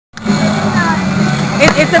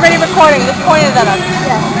It's already recording. Just point it at us.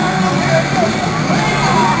 Yeah.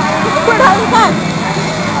 Record how it's done.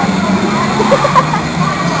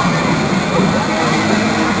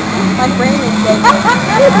 My brain is shaking.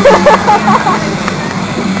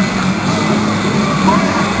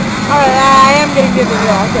 Alright, I am getting dizzy.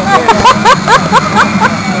 Yeah, okay.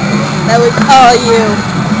 That was all you.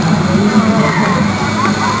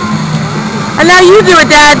 And now you do it,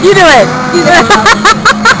 Dad. You do it.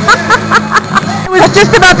 I was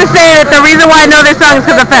just about to say that the reason why I know this song is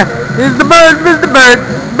because of Is the bird, is the bird.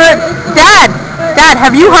 But Dad,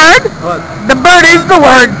 have you heard? What? The bird is the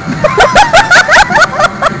word.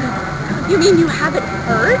 You mean you haven't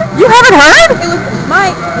heard? You haven't heard? It was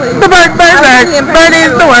my... The bird, bird, bird. Bird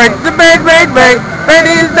is the word. The bird, bird, bird. Bird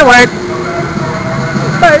is the word.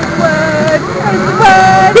 Bird word. Bird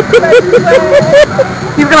word. Bird word.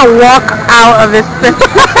 He's gonna walk out of this thing.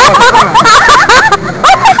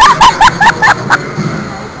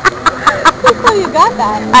 Oh, you got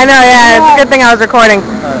that. I know, yeah. It's a good thing I was recording.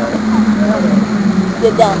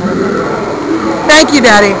 You're done. Thank you,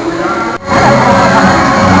 Daddy.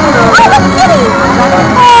 Oh, look, kitty!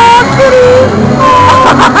 Oh, kitty!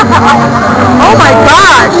 Oh my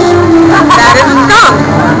gosh! That is a skunk!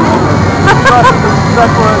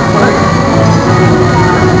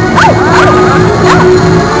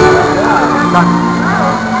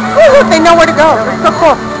 Ooh, they know where to go. It's so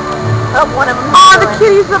cool. One of them. Oh, the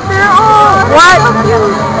kitty's up there. Oh, what?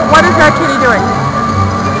 What is that kitty doing?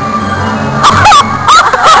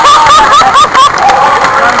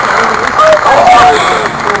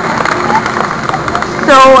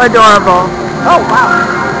 So adorable. Oh, wow.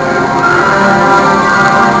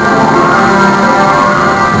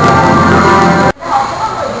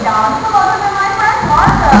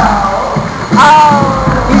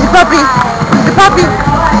 He's a puppy. He's a puppy.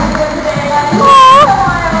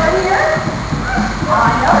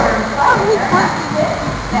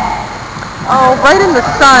 Oh, right in the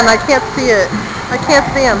sun. I can't see it. I can't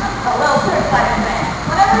see him.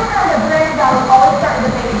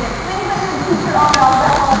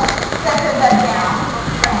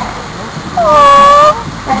 Oh,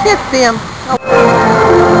 I can't see him. Oh.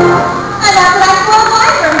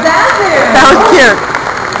 That was cute.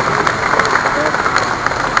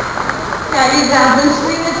 Now, these Alvin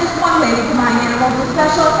Street is just one way to combine animals with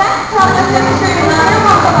special effects. Help us demonstrate another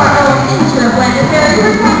half of our own into a blended very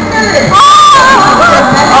perspective.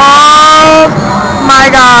 Oh my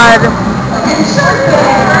God. Okay, sure.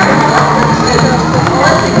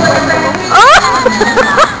 Let's take a look at that.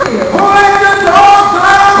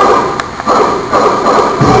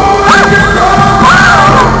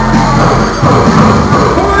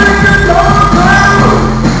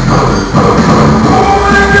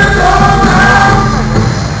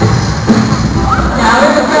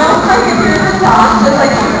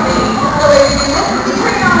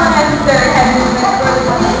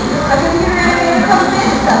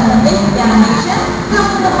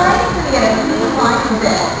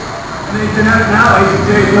 Now,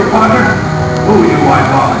 AJ, your partner? Who you, white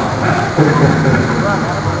boy?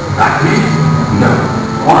 Not me? No.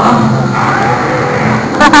 One?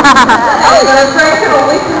 I'm going to pray to a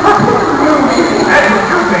week. That's what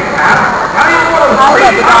you think, Al. How do you know what a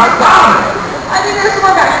free found? I think there's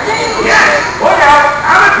more backstage. Yes! Look out!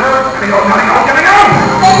 Amateur! Coming on, coming on, coming on!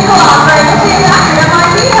 Thanks a lot, Frank. I'll see you back at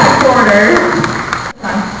MIT headquarters.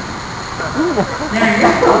 There you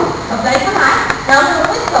go. Update the night. Now the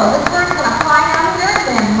whistle. This bird's going to fly down here and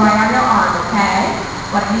land right on your arm, okay?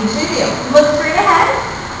 What I need you to do, look straight ahead,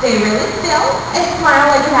 stay really still, and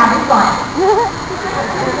smile like you're having fun.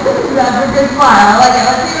 That's a good smile. I like it.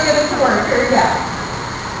 Let's see if we get this to work. Here we go.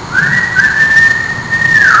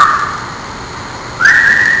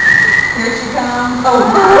 Here she comes. Oh.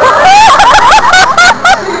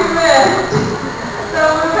 She missed. So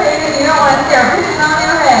painted. You don't want to stare. Put it on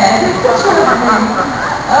your head.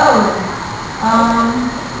 Oh.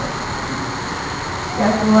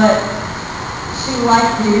 Guess what? She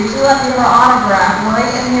liked you. She left you her autograph right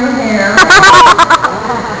in your hair.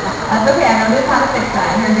 That's okay. I know how to fix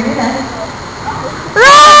that. Here, give me this.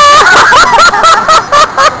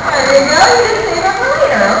 There you go. You can save it for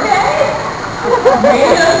later, okay? Okay,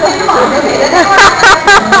 you don't save it on. Okay, that's what I'm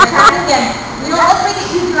going to try it again. You know, let's make it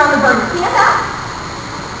easier on the bird. Stand up.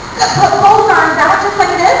 Put both arms out just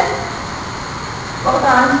like this. Both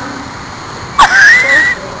arms.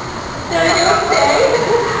 There you go, stay.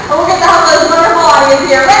 And we'll get to have those wonderful audience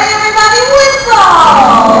here. Ready, everybody?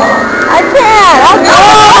 Whistle! I can't. Oh my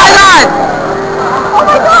God. Oh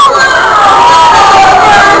my God!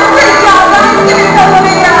 Great job, guys. Give yourself a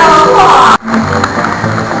big round of applause.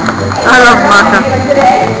 I love Masha.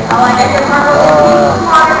 Today, I like your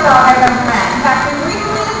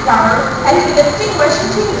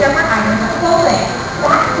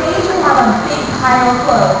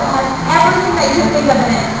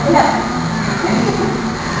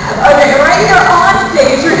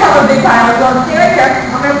a big pile. So stay right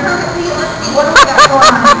here. I'm going to look at you. Let's see what do we got going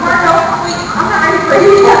on. Marco, wait, I'm not ready for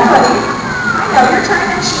you yet, buddy. I know, you're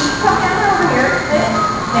turning the cheek. Come down over here. Sit.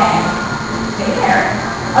 Stay. Stay there.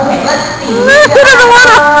 Okay, let's see. We got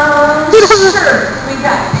shirts. We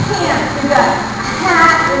got pants. We got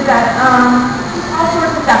hats. We got all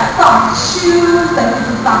sorts of stuff. Socks, shoes. Like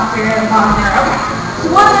some socks here at the bottom there. Okay. So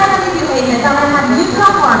what I'm going to do, Hayden, is I'm going to have you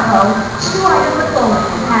tell Marco 2 items of clothing,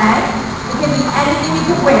 okay? It can be anything you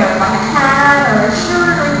can wear, like a hat or a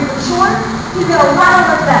shirt or even shorts. He's going to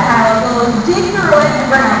rattle up that hat, so dig through it and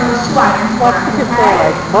bring out those 2 items for us, okay?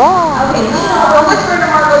 Okay, Nino, we'll whisper to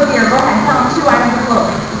Marco's ear. Go ahead, tell him 2 items of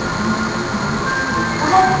clothing.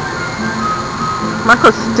 Go ahead.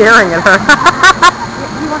 Marco's staring at her.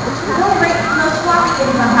 Don't break no sloppy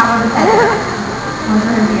things on top of his head. Those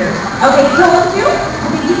are his ears. Okay, he told us to? I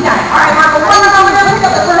think he's got it. All right, Marco, we're going to pick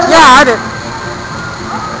up the first one. Yeah, I did.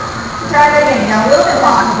 Try that again. Now, a little bit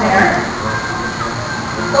lost there.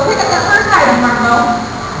 So pick up that first item, Marco.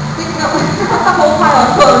 Pick up the whole pile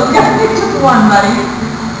of clothes. You gotta pick just one, buddy.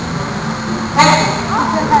 Hey.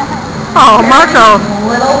 Oh, Marco. A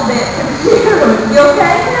little bit confused. You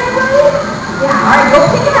okay today, buddy? Yeah, all right, go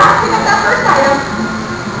pick it up. Pick up that first item.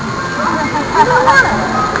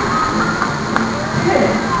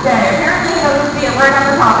 Okay, apparently he doesn't see it right on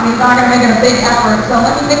the top and he's not going to make it a big effort. So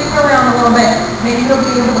let me mix it around a little bit. Maybe he'll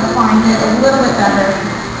be able to find it a little bit better.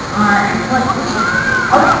 Alright, let's see.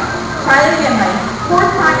 Okay, try it again, buddy. 4th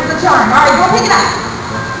time is the charm. Alright, go pick it up.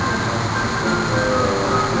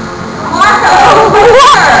 Marco!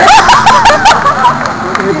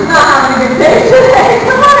 He's not having a good day today.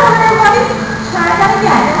 Come on over here, buddy. Try that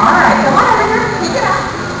again. Alright, come on over here. Pick it up.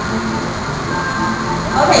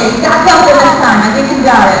 Okay, he's got something this time. I think he's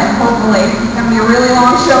got it, hopefully. It's going to be a really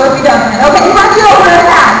long show if he doesn't. Okay, he wants you over a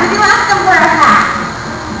hat. Did you ask him for a hat?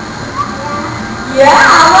 Yeah,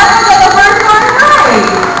 Marco got the first one right.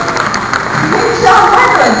 Good job,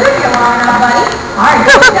 Marco. It took you long enough, buddy. All right,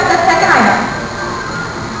 go pick up the second item.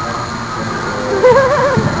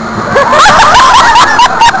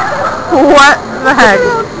 What the heck?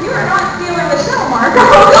 You are not stealing the show, Marco.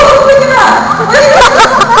 Go pick it up.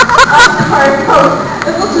 I'm sorry, folks.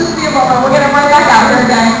 This will just be a moment. We'll get him right back out here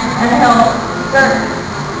again, and he'll start.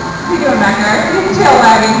 What are you doing back there? He's tail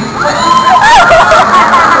wagging.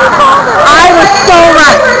 I was so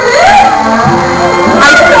right.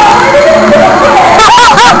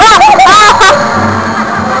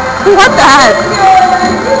 What the heck?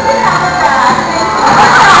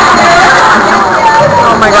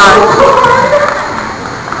 Oh my God.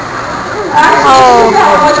 Actually, she's got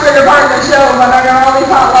a much bigger part of the show, but under all these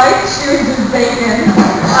hot lights, she was just bacon.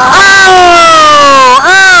 Oh!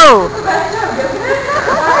 That's the best joke, isn't it?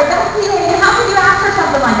 Alright, that's Peter. How could you ask for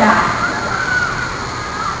something like that?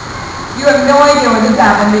 You have no idea what just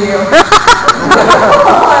happened to you.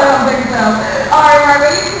 I don't think so. Alright,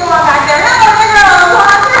 Margaret, you can go on back there. Have a bigger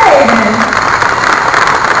applause for Hayden.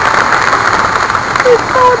 He's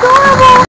so adorable.